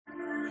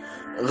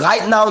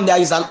Right now, there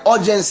is an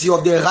urgency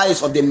of the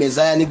rise of the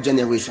Messianic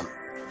generation.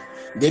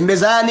 The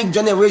Messianic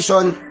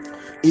generation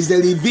is the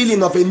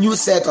revealing of a new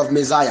set of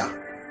Messiah.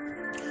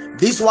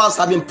 These ones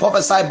have been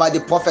prophesied by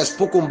the prophet,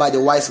 spoken by the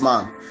wise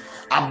man,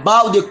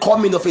 about the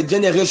coming of a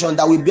generation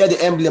that will bear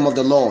the emblem of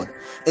the Lord.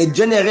 A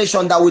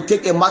generation that will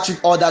take a marching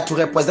order to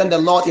represent the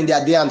Lord in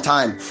their day and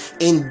time.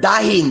 In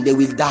dying, they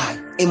will die.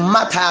 In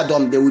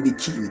martyrdom, they will be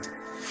killed.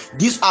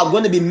 These are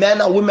going to be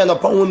men and women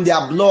upon whom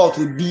their blood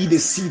will be the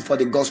seed for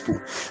the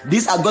gospel.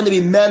 These are going to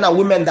be men and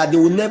women that they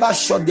will never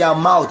shut their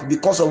mouth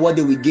because of what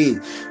they will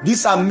gain.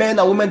 These are men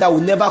and women that will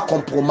never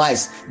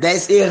compromise. There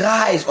is a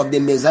rise of the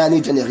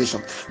Messianic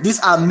generation. These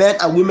are men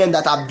and women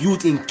that are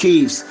built in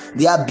caves.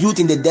 They are built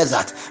in the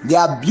desert. They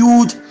are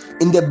built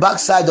in the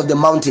backside of the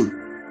mountain.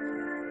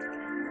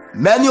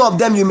 Many of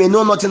them, you may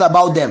know nothing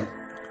about them,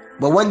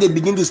 but when they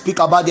begin to speak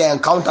about their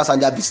encounters and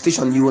their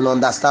visitation, you will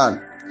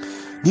understand.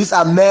 These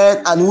are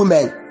men and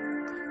women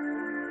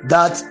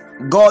that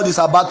God is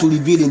about to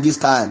reveal in this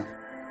time.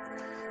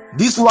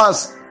 These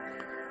ones,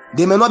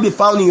 they may not be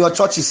found in your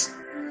churches.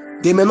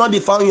 They may not be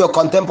found in your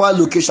contemporary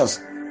locations,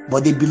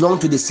 but they belong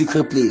to the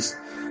secret place.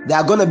 They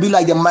are going to be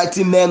like the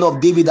mighty men of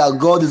David that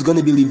God is going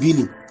to be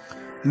revealing.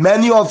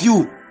 Many of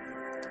you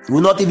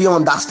will not even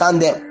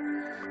understand them,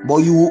 but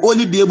you will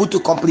only be able to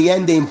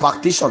comprehend the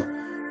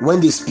impartation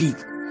when they speak.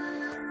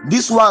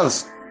 These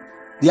ones,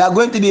 they are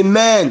going to be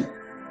men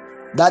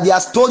that their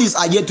stories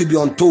are yet to be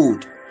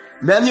untold.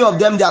 Many of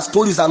them, their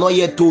stories are not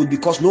yet told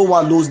because no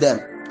one knows them.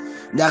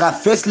 There are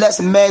faceless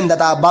men that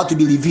are about to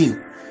be revealed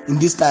in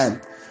this time.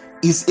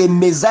 It's a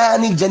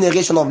messianic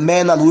generation of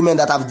men and women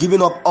that have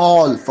given up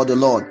all for the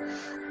Lord.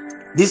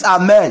 These are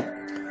men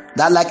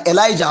that, like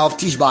Elijah of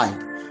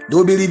Tishbe, they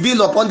will be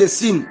revealed upon the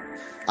scene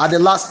at the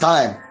last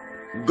time.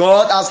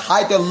 God has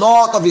hid a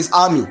lot of his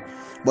army,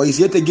 but he's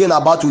yet again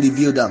about to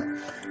reveal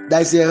them.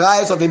 There is a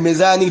rise of a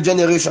messianic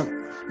generation.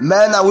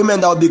 Men and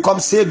women that will become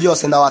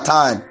saviors in our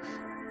time.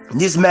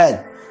 These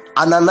men,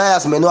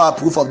 Ananias may not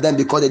approve of them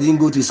because they didn't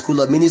go to the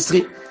school of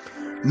ministry.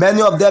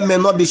 Many of them may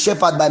not be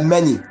shepherded by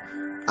many.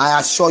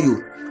 I assure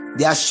you,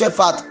 their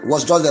shepherd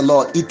was just the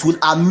Lord. It will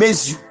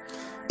amaze you.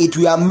 It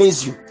will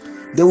amaze you.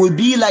 They will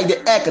be like the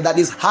egg that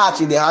is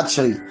hatched in the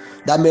hatchery,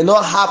 that may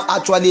not have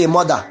actually a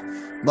mother,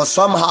 but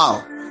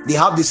somehow they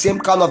have the same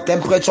kind of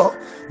temperature,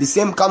 the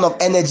same kind of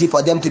energy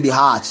for them to be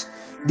hatched.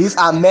 These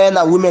are men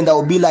and women that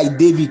will be like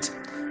David.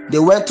 They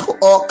went through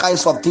all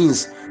kinds of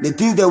things. The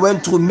things they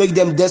went through make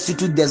them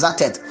destitute,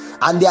 deserted,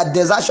 and their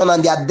desertion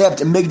and their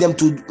debt make them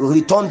to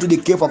return to the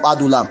cave of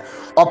Adullam.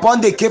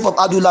 Upon the cave of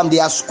Adullam, they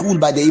are schooled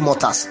by the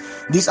immortals.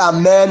 These are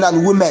men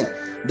and women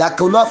that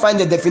could not find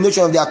the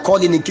definition of their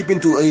calling in keeping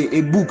to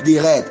a book they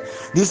read.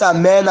 These are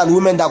men and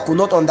women that could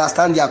not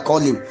understand their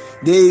calling.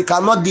 They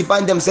cannot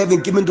define themselves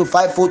in keeping to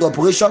fivefold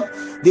operation.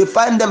 They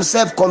find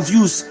themselves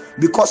confused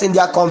because in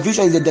their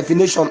confusion is the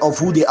definition of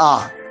who they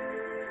are.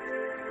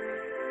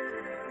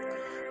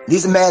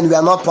 These men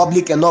were not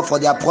public enough for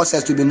their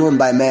process to be known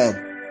by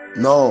men.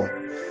 No.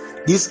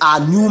 These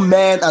are new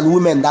men and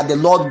women that the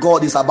Lord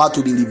God is about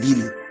to be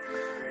revealing.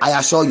 I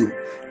assure you,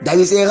 there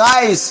is a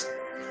rise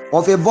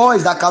of a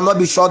voice that cannot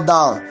be shut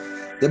down.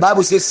 The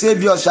Bible says,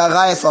 Savior shall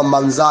rise from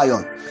Mount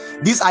Zion.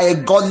 These are a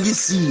godly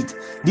seed.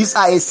 These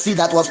are a seed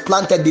that was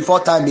planted before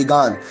time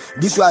began.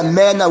 These were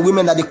men and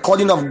women that the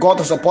calling of God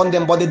was upon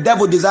them, but the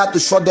devil desired to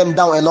shut them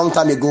down a long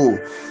time ago.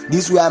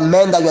 These were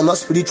men that were not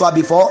spiritual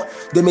before.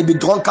 They may be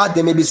drunkard,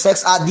 they may be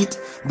sex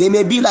addict, they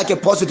may be like a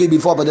prostitute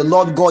before, but the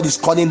Lord God is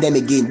calling them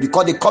again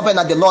because the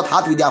covenant the Lord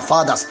had with their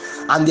fathers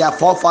and their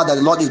forefathers,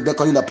 the Lord is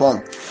beckoning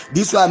upon.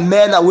 These were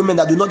men and women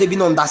that do not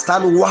even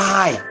understand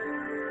why,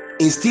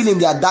 still in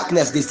their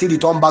darkness, they still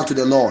return back to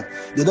the Lord.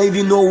 They don't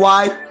even know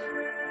why.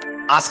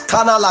 As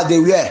carnal as they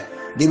were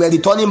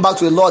returning back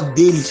to the Lord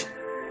daily.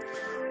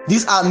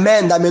 These are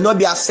men that may not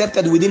be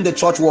accepted within the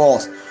church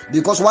walls,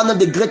 because one of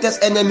the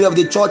greatest enemy of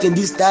the church in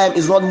this time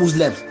is not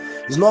Muslims,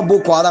 it's not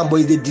Boko Haram, but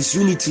it's the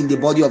disunity in the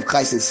body of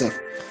Christ itself.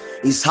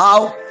 It's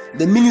how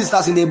the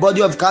ministers in the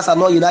body of Christ are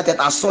not united.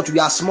 As such, we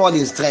are small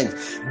in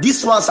strength.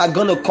 These ones are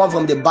going to come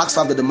from the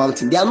backside of the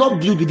mountain. They are not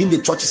built within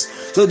the churches,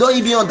 so they don't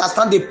even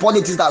understand the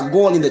politics that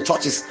go on in the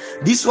churches.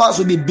 These ones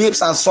will be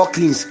babes and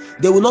sucklings.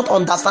 They will not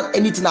understand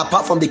anything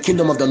apart from the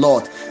kingdom of the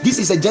Lord. This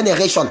is a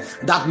generation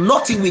that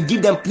nothing will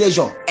give them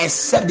pleasure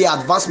except the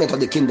advancement of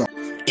the kingdom.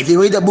 If you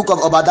read the book of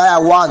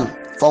Obadiah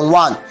 1 from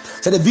 1,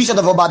 so the vision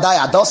of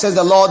Obadiah, thus says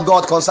the Lord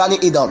God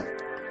concerning Edom,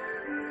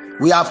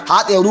 we have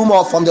had a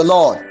rumor from the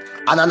Lord,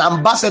 and an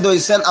ambassador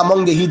is sent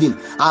among the heathen.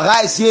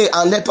 Arise ye,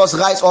 and let us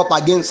rise up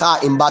against her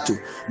in battle.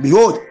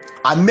 Behold,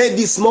 I made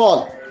thee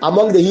small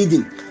among the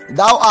heathen.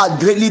 Thou art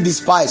greatly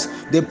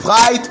despised. The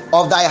pride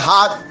of thy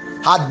heart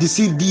hath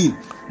deceived thee.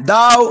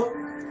 Thou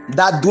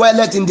that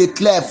dwellest in the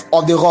cleft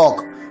of the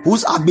rock,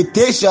 whose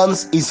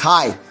habitations is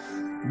high,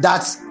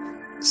 that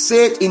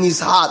said in his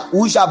heart,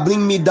 who shall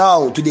bring me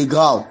down to the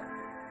ground?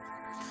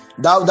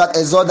 Thou that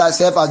exalt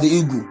thyself as the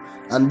eagle,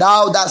 and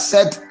thou that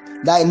set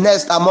thy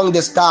nest among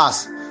the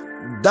stars,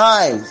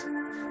 thine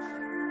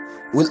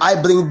will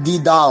I bring thee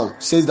down,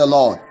 says the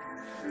Lord.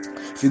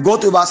 If you go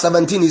to verse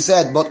 17, he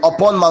said, but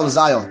upon Mount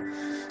Zion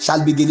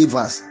shall be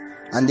deliverance,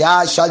 and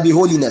there shall be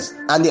holiness,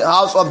 and the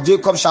house of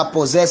Jacob shall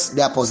possess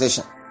their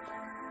possession.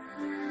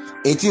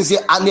 18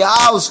 says, and the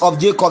house of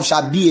Jacob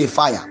shall be a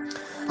fire,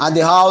 and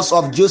the house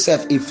of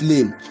Joseph a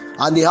flame,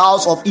 and the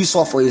house of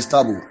Esau for a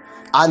stubble,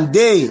 and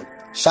they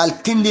shall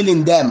kindle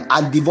in them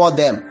and devour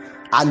them,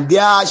 and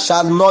there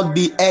shall not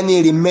be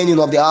any remaining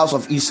of the house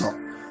of Esau,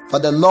 for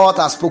the Lord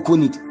has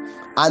spoken it.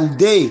 And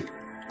they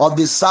of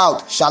the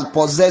south shall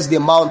possess the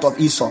mount of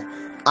Esau,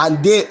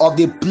 and they of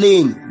the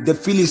plain the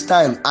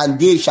Philistine, and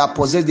they shall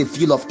possess the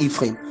field of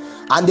Ephraim,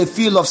 and the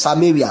field of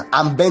Samaria,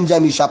 and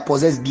Benjamin shall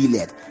possess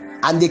Gilead.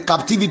 And the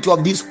captivity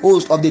of this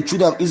host of the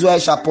children of Israel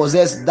shall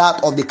possess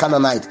that of the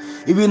Canaanite,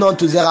 even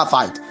unto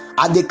Zarephath.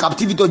 And the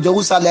captivity of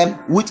Jerusalem,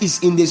 which is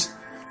in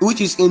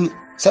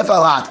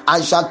Cephas,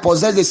 and shall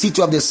possess the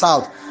city of the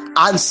south.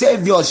 And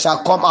saviors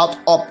shall come out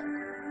up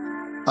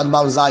on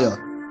Mount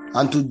Zion,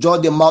 and to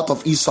judge the mouth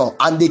of Esau,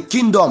 and the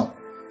kingdom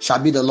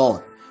shall be the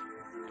Lord.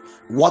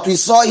 What we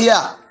saw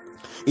here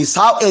is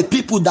how a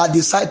people that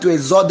decide to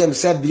exalt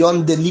themselves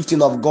beyond the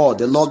lifting of God,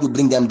 the Lord will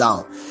bring them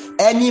down.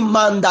 Any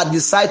man that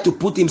decides to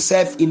put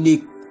himself in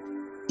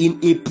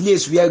a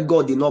place where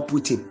God did not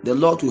put him, the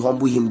Lord will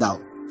humble him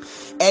down.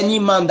 Any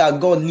man that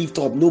God lift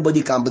up,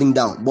 nobody can bring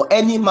down. But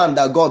any man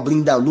that God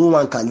bring down, no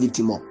one can lift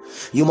him up.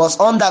 You must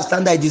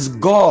understand that it is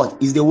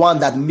God is the one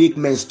that make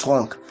men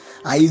strong,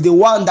 and is the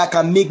one that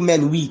can make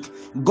men weak.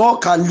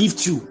 God can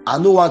lift you,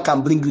 and no one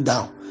can bring you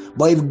down.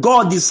 But if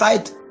God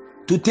decide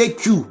to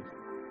take you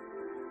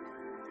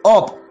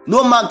up,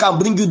 no man can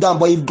bring you down.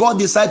 But if God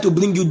decide to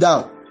bring you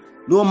down,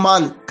 no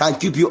man can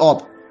keep you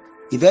up.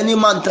 If any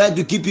man try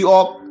to keep you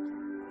up,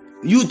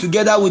 you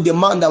together with the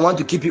man that want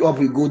to keep you up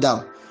will go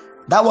down.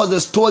 That was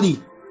the story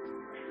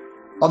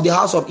of the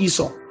house of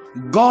Esau.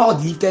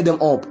 God lifted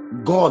them up,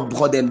 God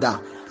brought them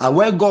down. And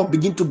when God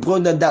began to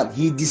bring them down,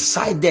 he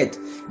decided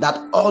that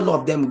all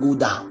of them go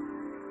down.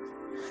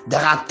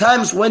 There are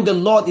times when the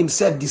Lord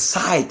himself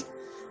decide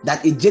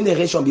that a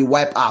generation be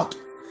wiped out.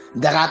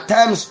 There are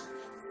times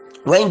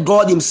when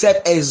God himself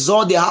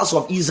exalt the house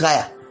of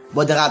Israel,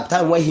 but there are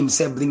times when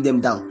himself bring them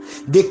down.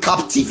 The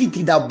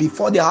captivity that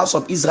before the house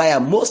of Israel,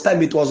 most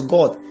time it was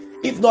God.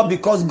 If not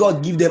because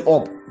God give them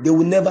up, they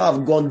would never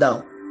have gone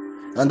down.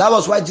 And that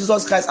was why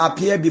Jesus Christ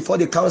appeared before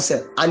the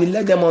council, and he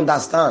let them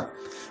understand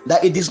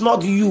that it is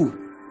not you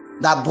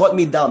that brought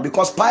me down,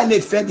 because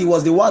Pilate felt he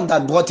was the one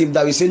that brought him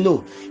down. He said,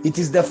 no, it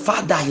is the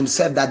Father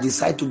himself that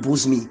decided to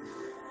bruise me,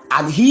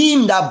 and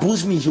him that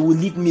bruised me, he will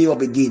lift me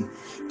up again.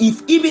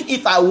 Even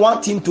if I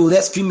want him to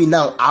rescue me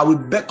now, I will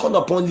beckon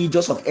upon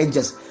legions of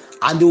angels,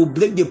 and they will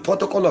break the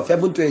protocol of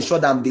heaven to ensure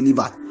that I'm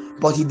delivered.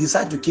 But he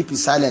decided to keep it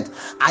silent.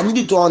 I need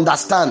you to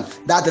understand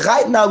that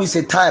right now is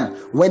a time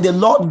when the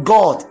Lord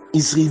God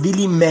is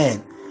revealing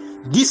men.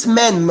 These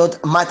men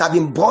might have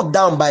been brought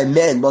down by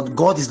men, but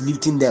God is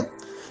lifting them,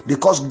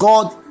 because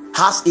God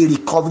has a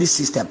recovery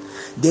system.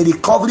 The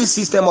recovery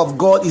system of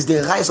God is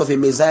the rise of a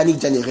Messianic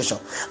generation,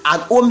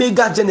 an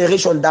Omega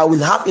generation that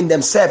will have in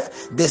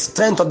themselves the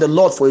strength of the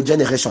Lord for a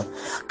generation.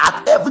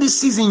 At every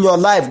season in your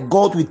life,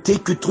 God will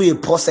take you through a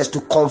process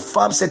to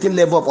confirm certain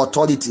level of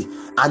authority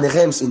and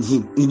realms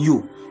in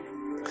you.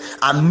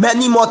 And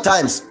many more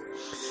times,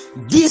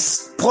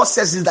 these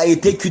processes that he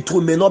take you through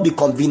may not be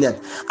convenient.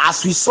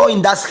 As we saw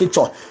in that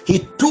scripture, he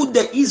took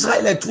the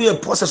Israelites through a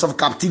process of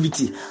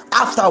captivity.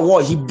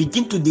 Afterward, he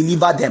began to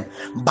deliver them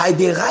by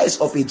the rise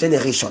of a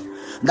generation.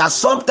 That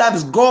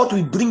sometimes God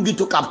will bring you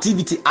to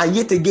captivity and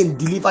yet again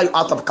deliver you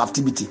out of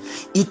captivity.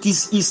 It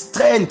is his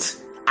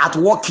strength at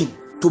working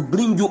to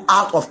bring you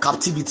out of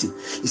captivity.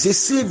 He says,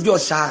 Savior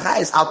shall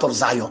rise out of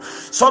Zion.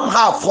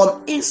 Somehow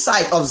from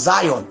inside of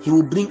Zion, he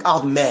will bring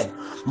out men.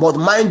 But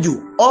mind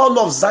you, all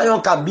of Zion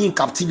can be in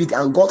captivity,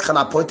 and God can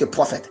appoint a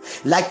prophet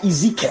like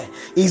Ezekiel.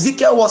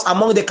 Ezekiel was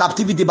among the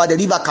captivity by the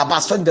river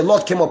Kabas. So the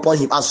Lord came upon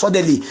him, and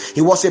suddenly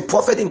he was a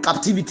prophet in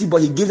captivity,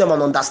 but he gave them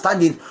an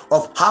understanding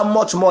of how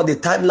much more the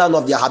timeline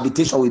of their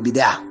habitation will be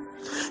there.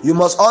 You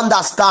must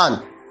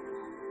understand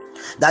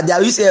that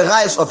there is a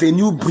rise of a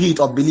new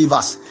breed of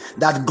believers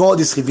that God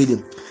is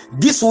revealing.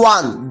 This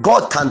one,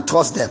 God can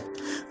trust them.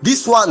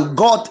 This one,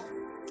 God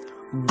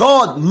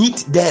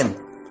needs them,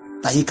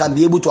 that he can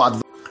be able to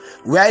advance.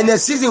 We are in a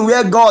season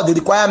where God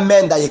requires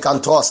men that he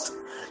can trust.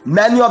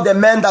 Many of the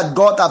men that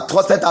God have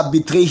trusted have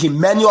betrayed him.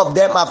 Many of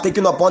them have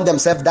taken upon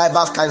themselves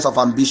diverse kinds of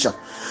ambition.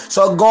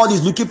 So God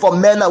is looking for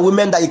men and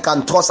women that he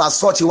can trust. As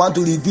such, he wants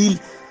to reveal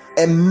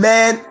a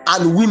men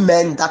and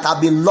women that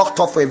have been locked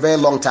up for a very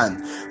long time.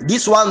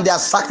 This one, their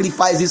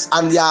sacrifices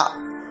and their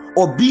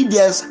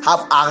obedience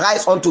have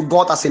arisen unto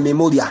God as a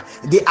memorial.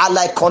 They are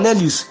like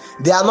Cornelius.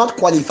 They are not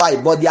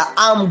qualified, but their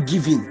arm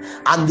giving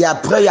and their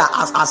prayer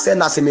has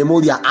ascended as a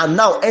memorial. And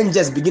now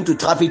angels begin to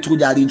traffic through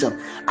their region,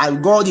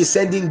 and God is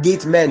sending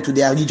gate men to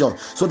their region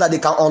so that they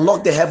can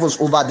unlock the heavens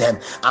over them,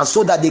 and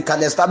so that they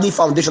can establish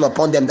foundation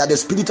upon them, that the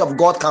Spirit of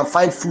God can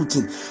find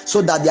footing,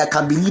 so that there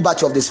can be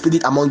liberty of the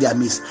Spirit among their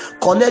midst.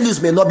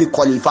 Cornelius may not be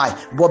qualified,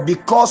 but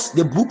because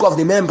the book of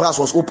remembrance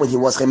was open, he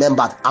was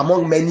remembered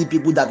among many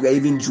people that were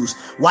even Jews.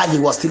 Why? while he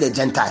was still a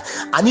Gentile.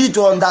 I need you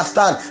to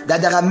understand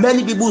that there are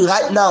many people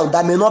right now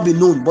that may not be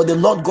known, but the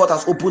Lord God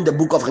has opened the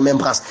book of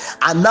remembrance,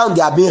 and now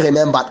they are being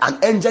remembered.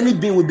 An angelic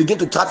being will begin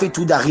to traffic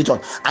through their region,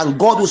 and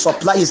God will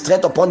supply his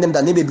strength upon them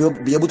that they may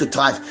be able to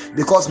thrive,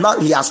 because now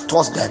he has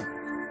trusted them.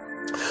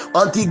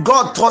 Until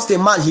God trusts a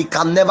man, he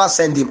can never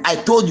send him. I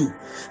told you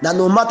that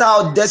no matter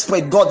how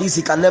desperate God is,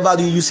 he can never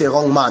use a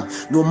wrong man.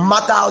 No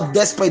matter how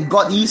desperate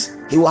God is,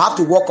 he will have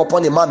to walk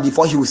upon a man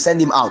before he will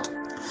send him out.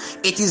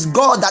 It is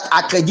God that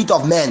accredits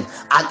of men,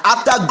 and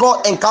after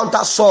God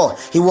encountered Saul,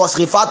 he was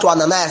referred to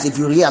Ananias, if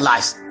you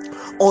realize.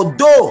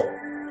 Although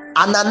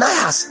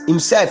Ananias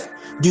himself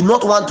did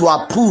not want to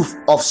approve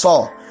of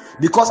Saul,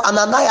 because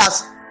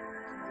Ananias,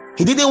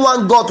 he didn't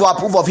want God to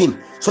approve of him,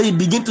 so he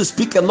began to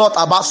speak a lot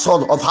about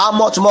Saul, of how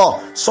much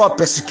more Saul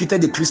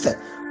persecuted the Christian,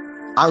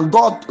 and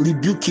God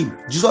rebuked him.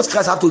 Jesus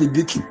Christ had to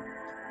rebuke him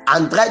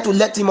and try to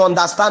let him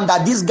understand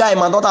that this guy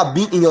might not have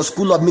been in your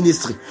school of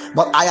ministry,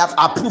 but I have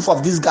approved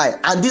of this guy,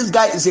 and this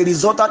guy is a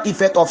resultant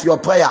effect of your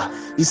prayer.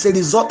 It's a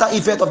resultant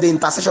effect of the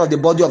intercession of the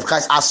body of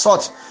Christ. As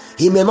such,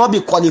 he may not be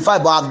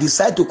qualified, but I've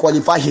decided to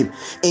qualify him.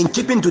 In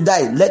keeping to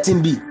die, let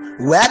him be.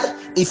 Well,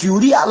 if you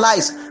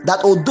realize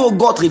that although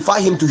God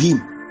referred him to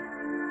him,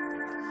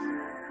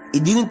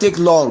 it didn't take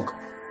long.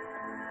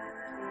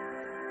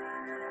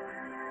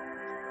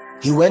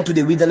 He went to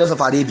the wilderness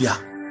of Arabia.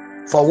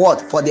 For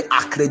what? For the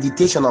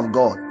accreditation of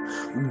God.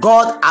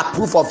 God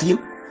approved of him.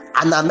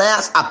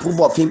 Ananias approved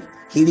of him.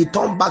 He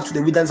returned back to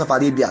the wilderness of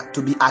Arabia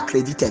to be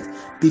accredited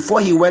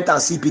before he went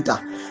and see Peter.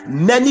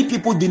 Many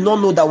people did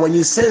not know that when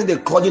you sense the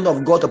calling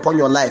of God upon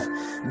your life,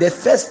 the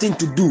first thing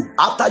to do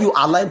after you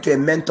align to a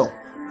mentor,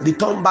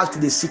 return back to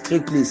the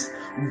secret place.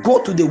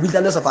 Go to the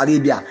wilderness of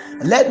Arabia.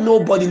 Let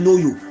nobody know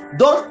you.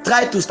 Don't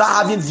try to start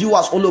having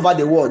viewers all over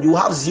the world. You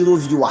have 0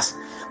 viewers.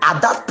 At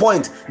that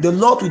point, the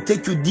Lord will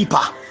take you deeper.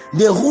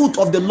 The root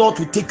of the Lord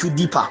will take you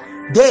deeper.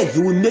 Then he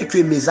will make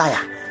you a Messiah.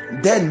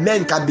 Then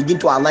men can begin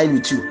to align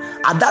with you.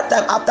 At that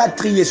time, after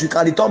 3 years, you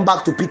can return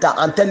back to Peter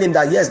and tell him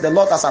that yes, the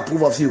Lord has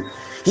approved of you.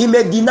 He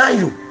may deny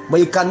you, but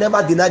you can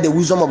never deny the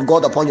wisdom of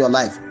God upon your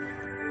life.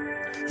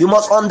 You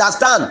must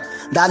understand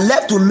that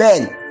left to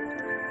men,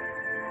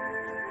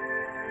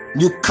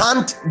 you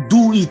can't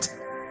do it,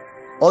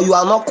 or you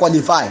are not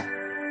qualified.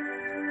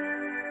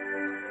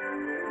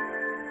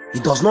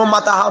 It does not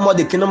matter how much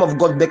the kingdom of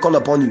God beckon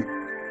upon you.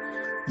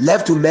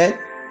 Left to men,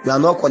 you are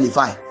not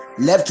qualified.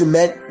 Left to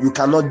men, you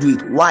cannot do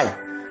it. Why?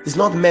 It's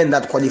not men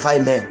that qualify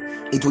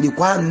men. It will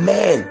require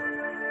men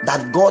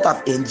that God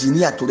have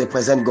engineered to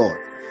represent God.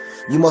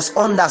 You must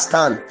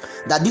understand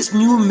that this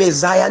new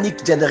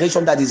Messianic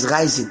generation that is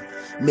rising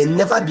may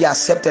never be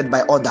accepted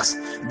by others.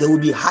 They will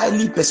be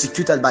highly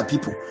persecuted by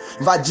people.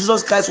 In fact,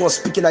 Jesus Christ was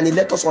speaking and he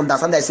let us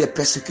understand that it's a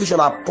persecution,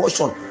 a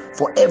portion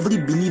for every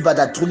believer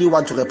that truly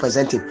wants to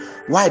represent him.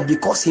 Why?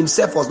 Because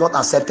himself was not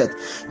accepted.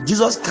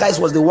 Jesus Christ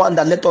was the one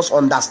that let us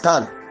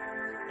understand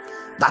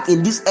that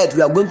in this earth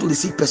we are going to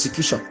receive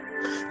persecution.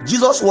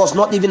 Jesus was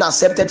not even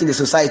accepted in the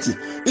society.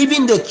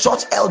 Even the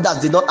church elders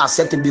did not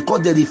accept him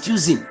because they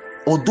refused him,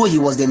 although he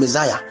was the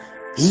Messiah.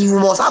 You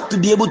must have to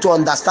be able to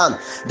understand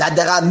that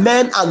there are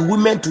men and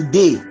women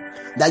today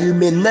that you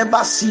may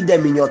never see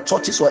them in your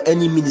churches or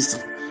any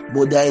ministry,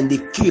 but they are in the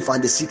cave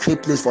and the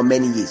secret place for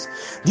many years.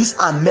 These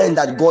are men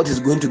that God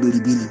is going to be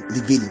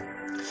revealing.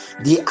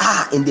 They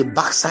are in the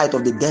backside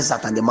of the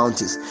desert and the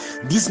mountains.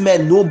 These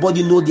men,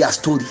 nobody knows their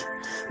story.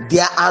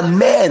 There are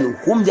men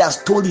whom their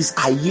stories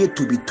are yet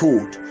to be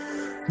told.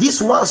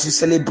 These ones you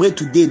celebrate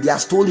today, their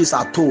stories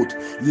are told.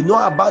 You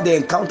know about the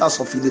encounters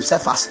of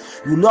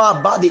Cephas. You know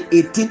about the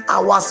 18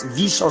 hours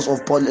visions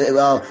of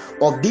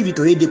David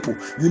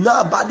Oyedepo. You know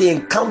about the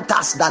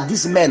encounters that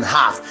these men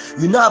have.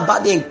 You know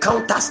about the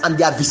encounters and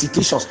their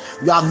visitations.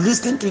 You have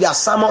listened to their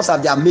sermons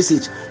and their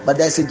message, but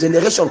there is a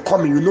generation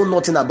coming, you know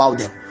nothing about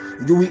them.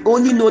 You will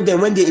only know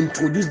them when they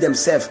introduce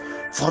themselves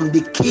from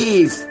the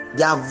cave.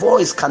 Their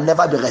voice can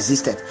never be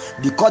resisted,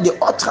 because the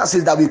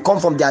utterances that will come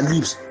from their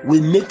lips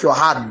will make your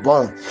heart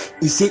burn.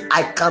 He said,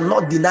 I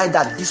cannot deny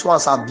that these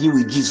ones have been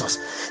with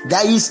Jesus.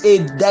 There is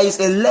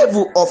a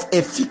level of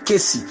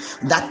efficacy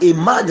that a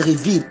man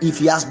reveals if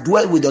he has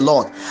dwelt with the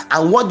Lord.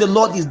 And what the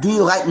Lord is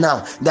doing right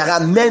now, there are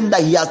men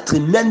that he has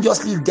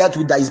tremendously dealt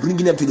with that is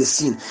bringing them to the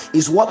scene,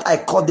 is what I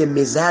call the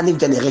Messianic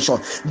generation.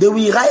 They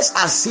will rise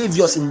as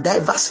saviors in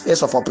diverse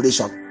spheres of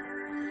operation.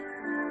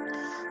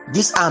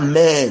 These are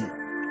men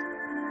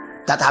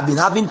that have been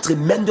having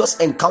tremendous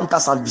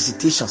encounters and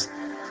visitations,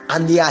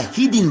 and they are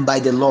hidden by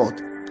the Lord.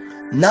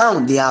 Now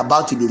they are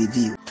about to be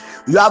revealed.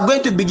 You are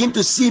going to begin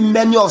to see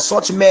many of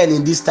such men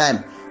in this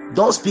time.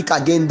 Don't speak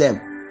against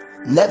them.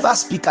 Never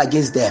speak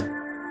against them.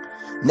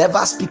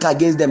 Never speak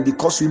against them,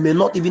 because you may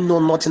not even know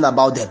nothing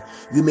about them.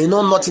 You may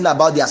know nothing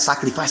about their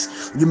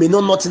sacrifice. You may know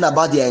nothing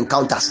about their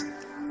encounters.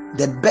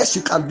 The best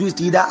you can do is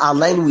to either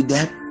align with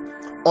them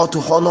or to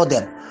honor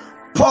them.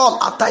 Paul,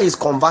 after his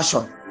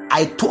conversion, I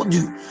I told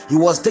you, he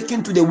was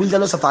taken to the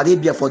wilderness of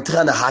Arabia for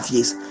 3.5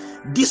 years.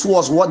 This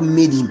was what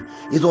made him.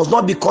 It was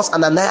not because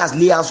Ananias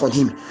lay hands on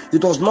him.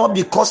 It was not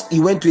because he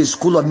went to a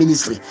school of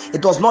ministry.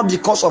 It was not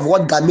because of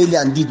what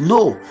Gamaliel did.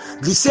 No.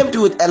 The same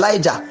thing with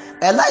Elijah.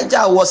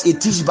 Elijah was a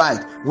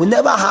Tishbite. We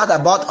never heard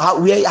about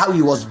how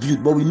he was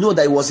built, but we know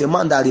that he was a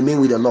man that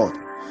remained with the Lord.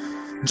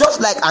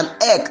 Just like an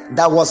egg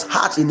that was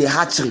hatched in a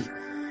hatchery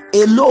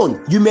alone,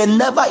 you may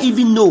never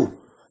even know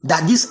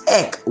that this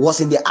egg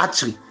was in the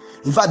hatchery.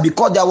 In fact,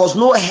 because there was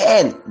no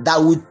hen that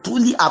would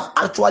truly have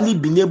actually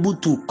been able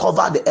to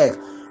cover the egg,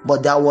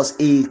 but there was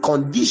a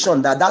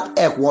condition that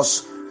egg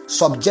was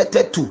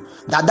subjected to,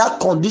 that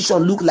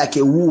condition looked like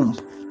a womb.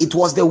 It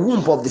was the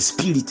womb of the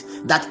spirit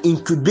that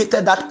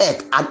incubated that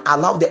egg and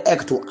allowed the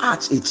egg to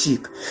hatch a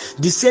chick.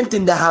 The same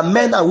thing, there are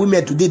men and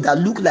women today that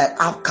look like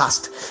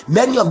outcasts.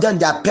 Many of them,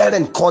 their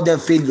parents call them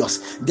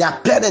failures. Their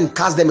parents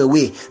cast them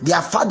away.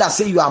 Their father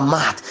say you are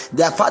mad.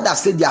 Their father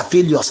say they are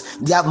failures.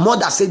 Their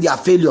mother say they are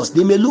failures.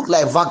 They may look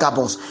like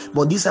vagabonds,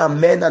 but these are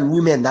men and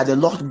women that the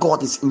Lord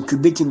God is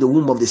incubating the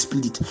womb of the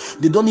spirit.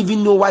 They don't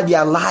even know why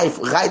their life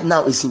right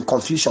now is in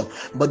confusion,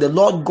 but the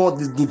Lord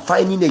God is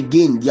defining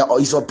again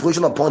his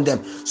operation upon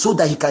them, so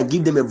that he can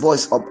give them a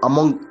voice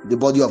among the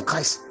body of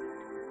Christ.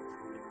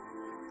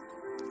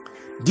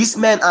 These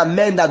men are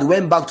men that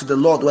went back to the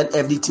Lord when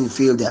everything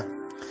failed them.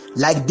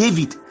 Like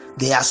David,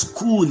 they are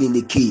schooled in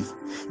the cave.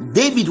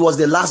 David was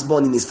the last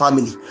born in his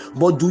family,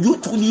 but do you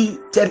truly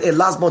tell a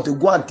last born to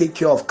go and take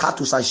care of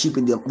cattle and sheep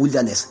in the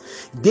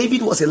wilderness?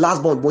 David was a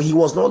last born, but he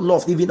was not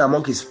loved even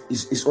among his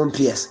own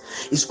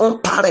peers. His own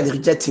parents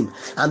rejected him,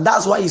 and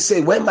that's why he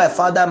said, when my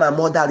father and my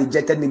mother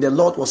rejected me, the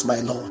Lord was my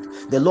Lord,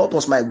 the Lord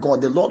was my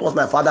God, the Lord was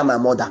my father and my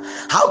mother.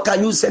 How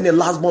can you send a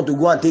last born to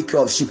go and take care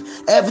of sheep?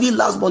 Every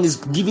last born is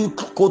given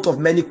coat of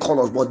many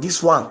colors, but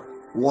this one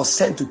was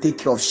sent to take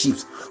care of sheep,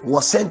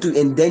 was sent to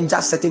endanger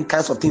certain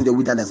kinds of things in the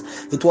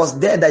wilderness. It was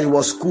there that he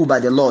was schooled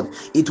by the Lord.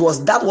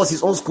 That was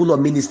his own school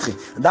of ministry.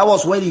 That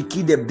was where he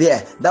killed the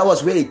bear. That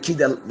was where he killed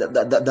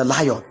the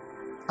lion.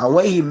 And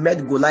when he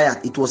met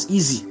Goliath, it was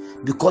easy,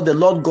 because the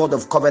Lord God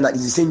of covenant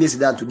is the same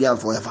yesterday, today, and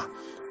forever.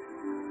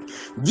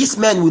 These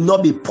men will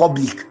not be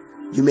public.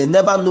 You may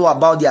never know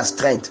about their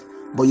strength,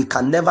 but you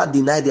can never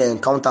deny their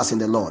encounters in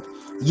the Lord.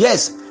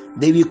 Yes,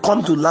 they will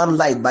come to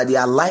limelight by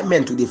their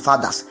alignment to the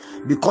fathers,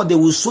 because they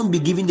will soon be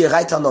given the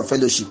right hand of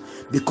fellowship,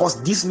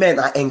 because these men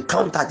are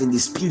encountered in the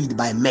spirit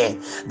by men.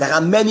 There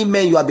are many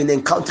men you have been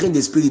encountering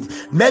the spirit.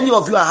 Many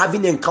of you are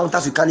having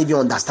encounters you can't even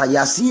understand. You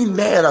are seeing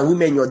men and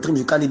women in your dreams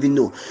you can't even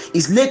know.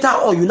 It's later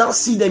on you now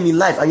see them in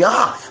life and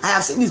I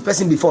have seen this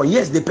person before.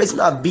 Yes, the person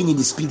has been in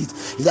the spirit.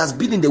 He has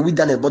been in the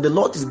wilderness, but the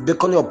Lord is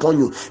beckoning upon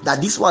you that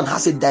this one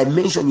has a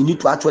dimension you need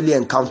to actually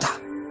encounter.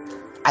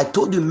 I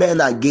told you,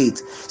 men are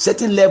gates.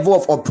 Certain level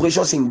of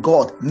operations in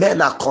God,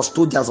 men are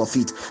custodians of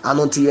it, and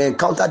until you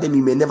encounter them,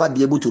 you may never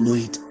be able to know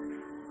it.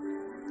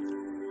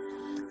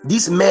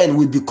 These men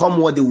will become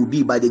what they will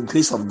be by the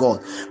grace of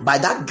God. By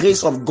that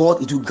grace of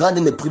God, it will grant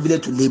them the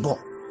privilege to labor.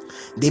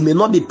 They may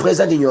not be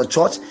present in your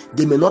church,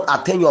 they may not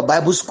attend your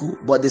Bible school,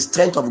 but the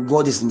strength of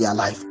God is in their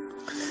life.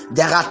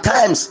 There are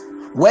times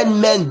when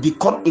men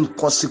become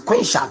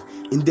inconsequential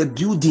in the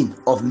building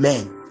of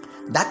men.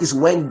 That is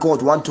when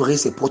God wants to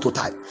raise a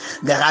prototype.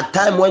 There are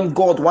times when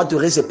God wants to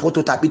raise a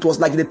prototype. It was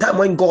like the time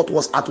when God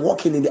was at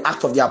working in the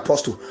act of the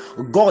apostle.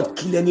 God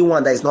kill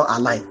anyone that is not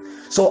aligned.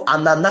 So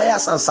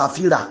Ananias and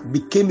Sapphira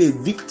became a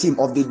victim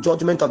of the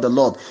judgment of the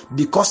Lord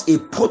because a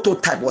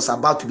prototype was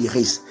about to be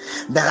raised.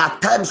 There are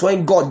times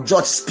when God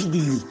judged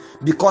speedily,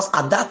 because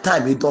at that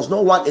time he does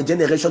not want a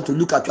generation to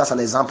look at you as an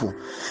example.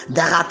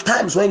 There are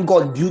times when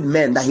God built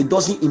men that he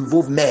doesn't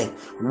involve men.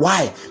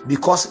 Why?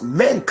 Because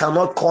men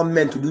cannot call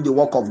men to do the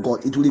work of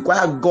God. It will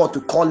require God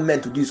to call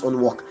men to do his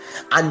own work,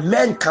 and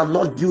men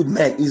cannot build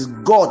men. It's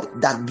God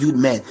that build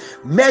men.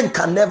 Men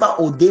can never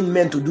ordain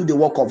men to do the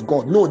work of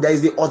God. No, there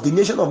is the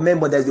ordination of men,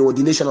 but there is the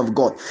ordination of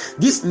God.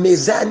 This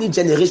Messianic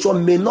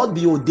generation may not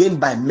be ordained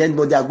by men,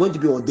 but they are going to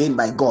be ordained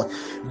by God.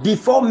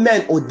 Before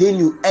men ordain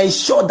you,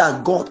 ensure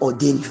that God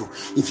ordain you.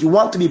 If you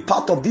want to be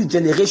part of this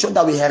generation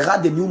that will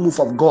herald the new move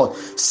of God,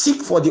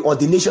 seek for the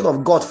ordination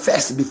of God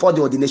first before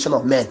the ordination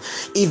of men.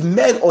 If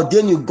men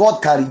ordain you,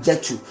 God can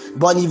reject you.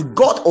 But if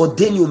God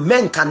ordain you,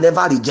 men can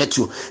never reject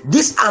you.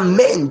 These are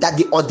men that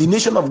the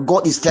ordination of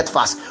God is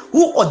steadfast.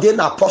 Who ordain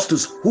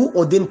apostles? Who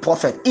ordain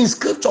prophets? In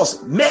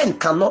scriptures, men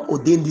cannot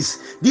ordain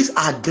this. These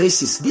are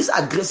graces. These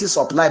are graces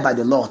supplied by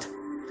the Lord.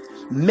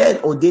 Men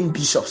ordain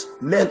bishops.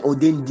 Men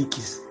ordain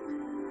deacons.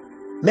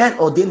 Men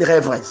ordain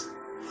reverends.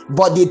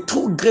 But the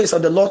true grace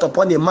of the Lord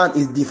upon a man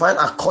is defined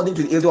according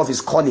to the area of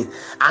his calling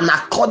and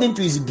according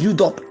to his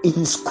build-up in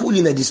his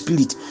schooling and the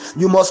spirit.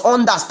 You must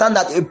understand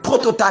that a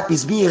prototype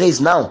is being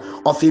raised now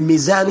of a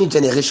Messianic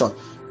generation.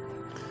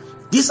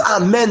 These are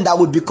men that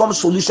will become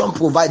solution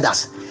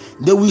providers.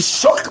 They will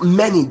shock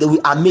many. They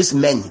will amaze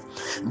many.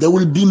 They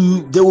will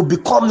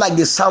become like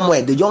the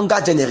Samuel, the younger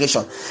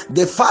generation.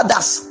 The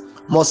fathers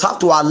must have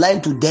to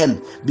align to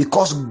them,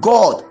 because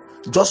God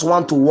just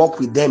want to walk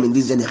with them in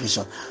this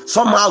generation.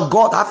 Somehow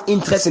God have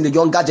interest in the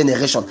younger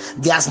generation.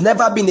 There has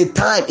never been a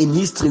time in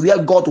history where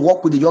God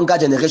walked with the younger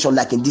generation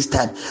like in this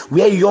time,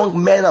 where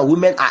young men and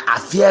women are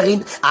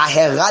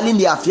heralding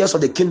the affairs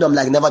of the kingdom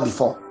like never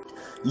before.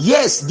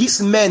 Yes,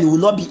 these men will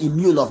not be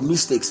immune of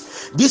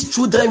mistakes. These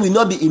children will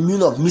not be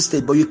immune of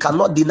mistakes, but you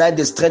cannot deny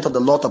the strength of the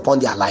Lord upon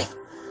their life.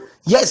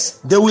 Yes,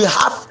 they will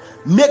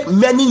make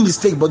many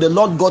mistakes, but the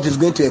Lord God is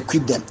going to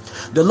equip them.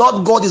 The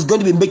Lord God is going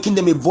to be making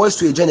them a voice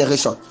to a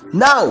generation.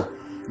 Now,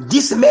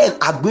 these men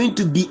are going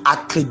to be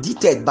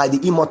accredited by the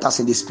immortals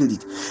in the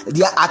spirit.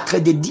 Their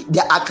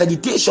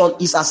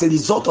accreditation is as a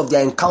result of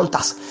their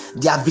encounters,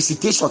 their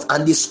visitations,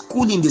 and the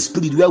school in the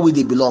spirit where will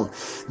they belong.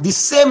 The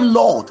same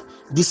Lord,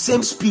 the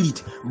same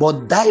spirit,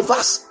 but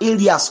diverse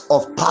areas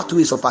of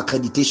pathways of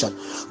accreditation.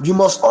 You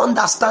must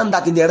understand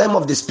that in the realm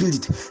of the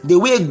spirit, the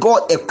way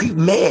God equipped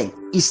men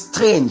is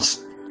strange.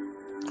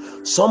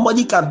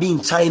 Somebody can be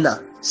in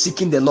China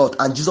seeking the Lord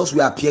and Jesus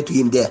will appear to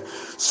him there.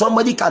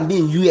 Somebody can be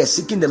in US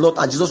seeking the Lord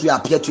and Jesus will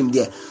appear to him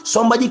there.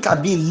 Somebody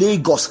can be in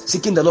Lagos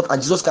seeking the Lord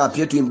and Jesus can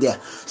appear to him there.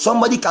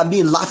 Somebody can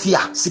be in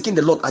Lafayette seeking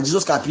the Lord and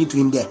Jesus can appear to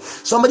him there.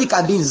 Somebody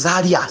can be in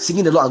Zaria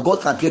seeking the Lord and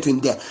God can appear to him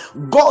there.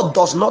 God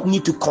does not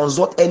need to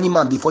consult any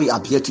man before he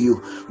appear to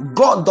you.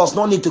 God does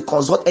not need to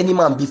consult any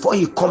man before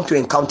he come to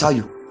encounter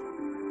you.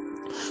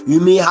 You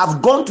may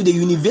have gone to the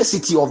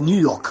University of New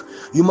York.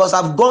 You must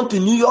have gone to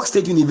New York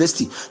State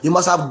University. You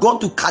must have gone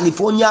to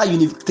California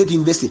State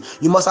University.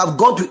 You must have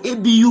gone to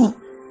ABU,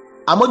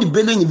 Ahmadu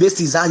Bello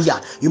University,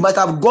 Zaria. You must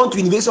have gone to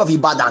University of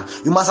Ibadan.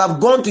 You must have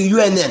gone to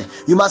UNN.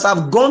 You must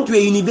have gone to a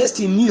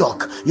university in New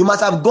York. You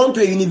must have gone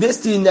to a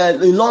university in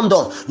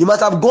London. You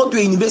must have gone to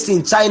a university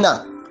in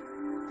China.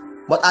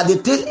 But at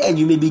the tail end,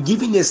 you may be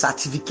given a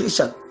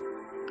certification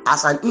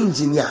as an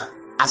engineer,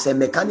 as a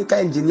mechanical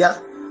engineer,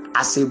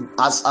 as an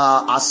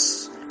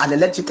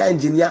electrical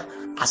engineer,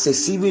 as a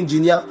civil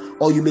engineer,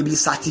 or you may be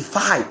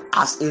certified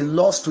as a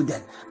law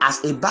student,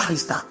 as a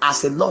barrister,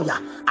 as a lawyer,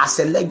 as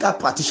a legal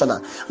practitioner.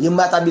 You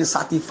might have been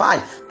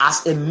certified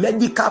as a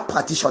medical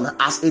practitioner,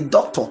 as a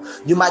doctor.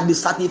 You might be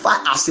certified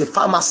as a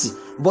pharmacy,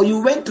 but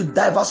you went to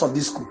diverse of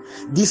this school.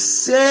 The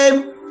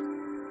same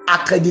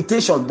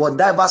accreditation, but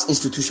diverse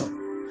institution.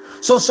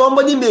 So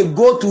somebody may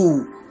go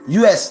to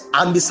US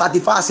and be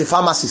certified as a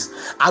pharmacist.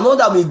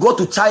 Another may go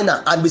to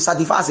China and be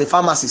certified as a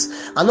pharmacist.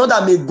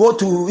 Another may go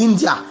to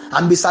India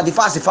and be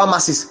certified as a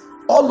pharmacist.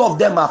 All of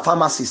them are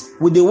pharmacists,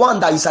 with the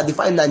one that is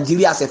certified in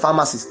Nigeria as a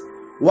pharmacist.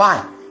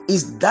 Why?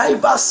 It's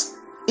diverse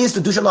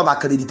institution of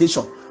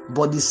accreditation,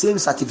 but the same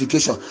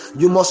certification.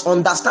 You must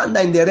understand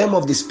that in the realm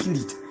of the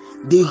spirit,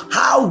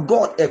 how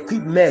God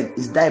equipped men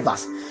is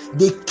diverse.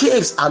 The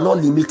caves are not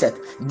limited.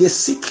 The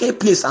secret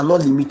place are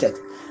not limited.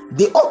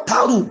 The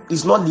upper room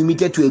is not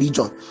limited to a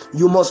region.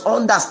 You must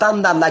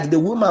understand that, like the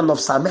woman of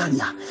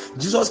Samaria,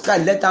 Jesus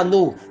Christ let her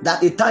know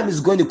that a time is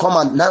going to come,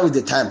 and now is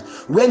the time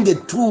when the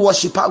true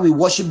worshiper will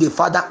worship the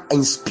Father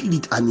in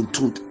spirit and in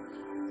truth.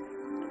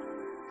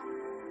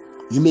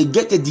 You may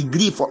get a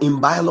degree in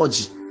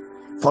biology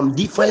from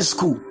different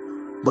school,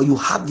 but you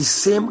have the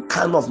same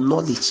kind of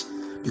knowledge,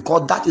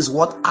 because that is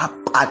what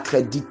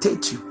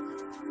accredited you.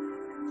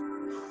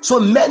 So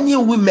many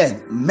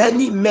women,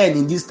 many men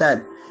in this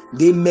time,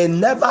 they may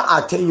never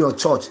attend your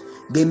church.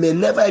 They may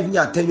never even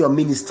attend your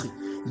ministry.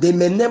 They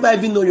may never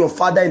even know your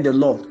father in the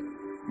Lord.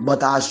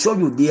 But I assure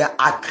you, they are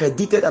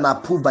accredited and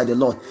approved by the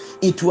Lord.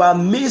 It will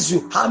amaze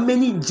you how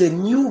many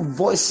genuine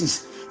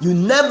voices you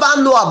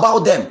never know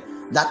about them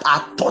that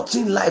are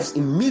touching lives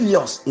in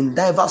millions in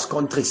diverse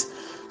countries.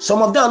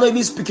 Some of them are not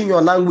even speaking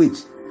your language.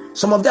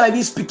 Some of them are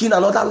even speaking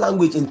another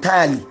language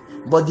entirely,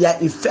 but they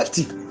are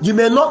effective. You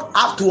may not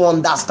have to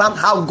understand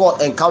how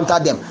God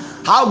encountered them,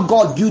 how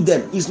God built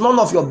them. It's none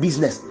of your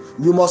business.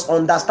 You must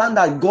understand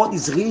that God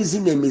is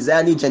raising a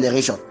Messianic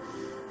generation.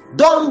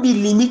 Don't be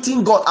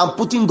limiting God and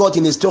putting God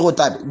in a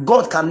stereotype.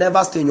 God can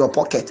never stay in your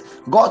pocket.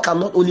 God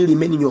cannot only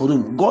remain in your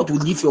room. God will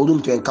leave your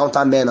room to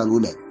encounter men and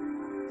women.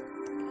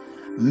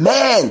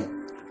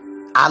 Men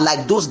are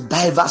like those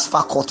diverse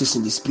faculties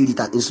in the spirit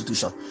and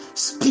institution.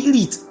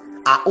 Spirit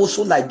are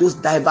also like those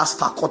diverse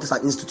faculties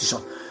and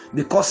institutions,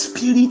 because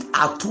spirit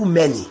are too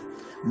many.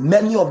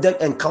 Many of them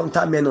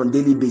encounter men on a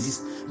daily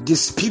basis. The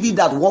spirit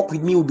that walks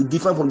with me will be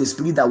different from the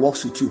spirit that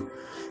walks with you.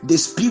 The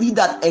spirit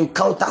that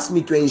encounters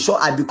me to ensure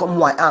I become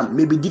who I am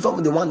may be different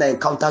from the one that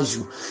encounters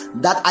you.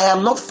 That I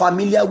am not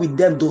familiar with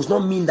them does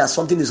not mean that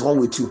something is wrong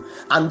with you.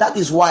 And that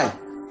is why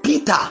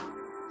Peter,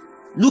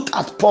 look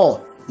at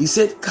Paul. He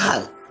said,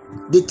 Carl,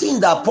 the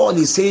things that Paul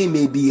is saying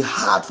may be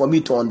hard for me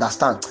to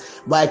understand,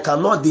 but I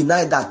cannot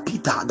deny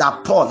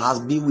that Paul has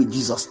been with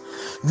Jesus.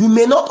 You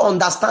may not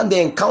understand the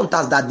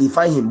encounters that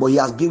define him, but he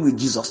has been with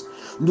Jesus.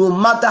 No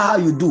matter how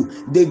you do,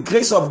 the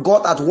grace of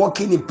God at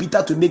working in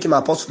Peter to make him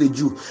apostle to the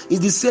Jew is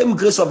the same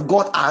grace of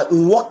God at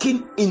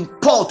working in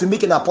Paul to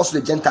make an apostle to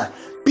the Gentile.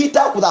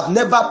 Peter would have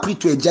never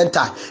preached to a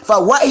Gentile.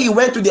 For while he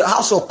went to the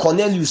house of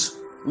Cornelius,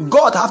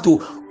 God had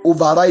to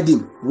override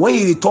him. When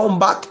he returned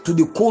back to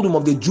the courtroom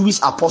of the Jewish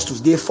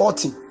apostles, they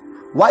fought him.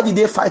 Why did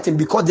they fight him?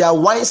 Because their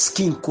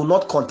wineskin could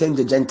not contain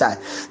the Gentile.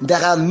 There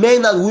are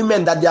men and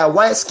women that their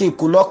wineskin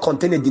could not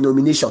contain a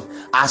denomination.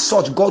 As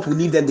such, God will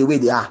leave them the way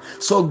they are.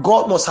 So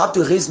God must have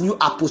to raise new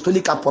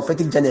apostolic and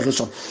prophetic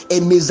generation. A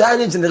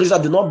Messianic generation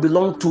that do not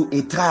belong to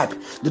a tribe.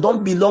 They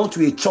don't belong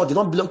to a church. They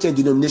don't belong to a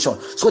denomination.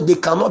 So they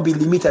cannot be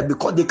limited,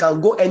 because they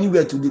can go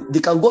anywhere they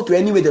can go to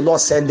anywhere the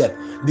Lord send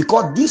them.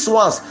 Because these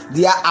ones,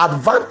 their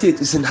advantage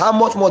is in how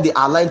much more they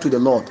align to the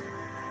Lord.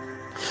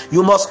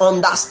 You must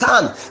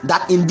understand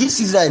that in this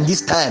season and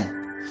this time,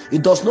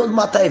 it does not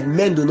matter if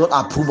men do not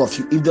approve of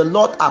you. If the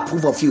Lord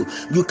approve of you,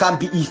 you can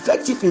be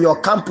effective in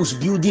your campus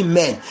building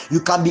men.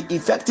 You can be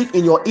effective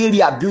in your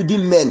area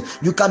building men.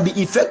 You can be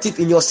effective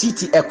in your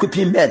city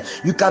equipping men.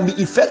 You can be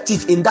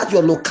effective in that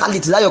your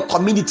locality, that your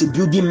community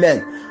building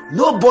men.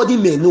 Nobody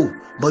may know,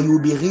 but you will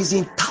be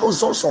raising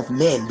thousands of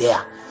men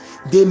there.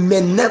 They may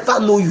never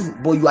know you,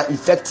 but you are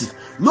effective.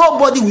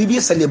 Nobody will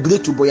even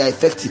celebrate you, but you are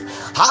effective.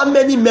 How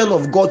many men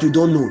of God you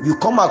don't know? You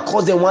come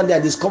across them one day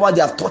and discover they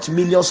have touched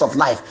millions of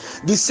lives.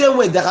 The same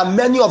way, there are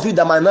many of you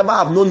that might never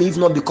have known, if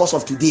not because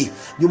of today.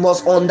 You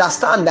must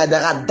understand that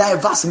there are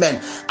diverse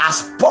men.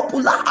 As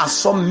popular as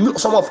some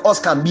of us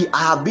can be, I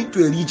have been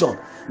to a region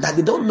that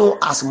they don't know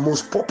as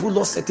most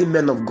popular certain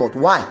men of God.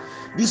 Why?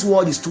 This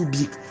world is too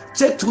big.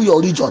 Check through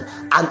your region.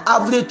 An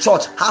average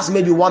church has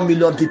maybe 1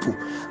 million people.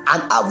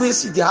 An average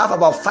city have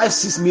about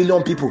 5-6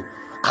 million people.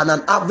 And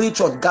an average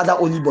church gather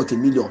only but 1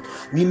 million.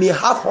 We may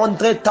have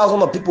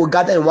 100,000 of people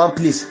gather in one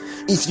place.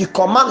 If you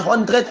command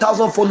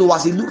 100,000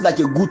 followers, it looks like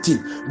a good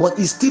thing, but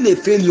it's still a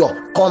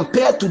failure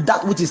compared to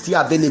that which is still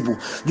available.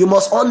 You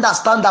must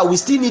understand that we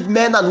still need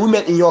men and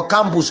women in your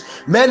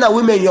campus, men and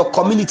women in your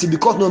community,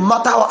 because no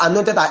matter how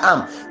anointed I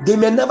am, they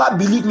may never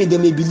believe me, they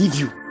may believe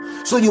you.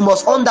 So you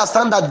must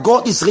understand that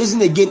God is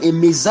raising again a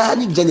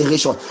Messianic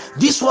generation.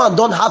 This one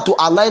don't have to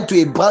align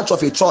to a branch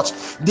of a church.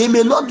 They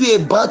may not do a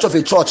branch of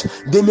a church.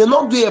 They may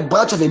not do a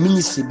branch of a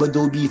ministry, but they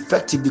will be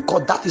effective,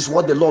 because that is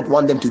what the Lord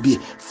wants them to be.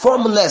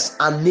 Formless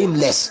and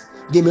nameless.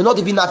 They may not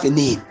even have a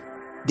name.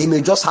 They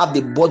may just have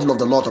the burden of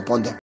the Lord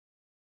upon them.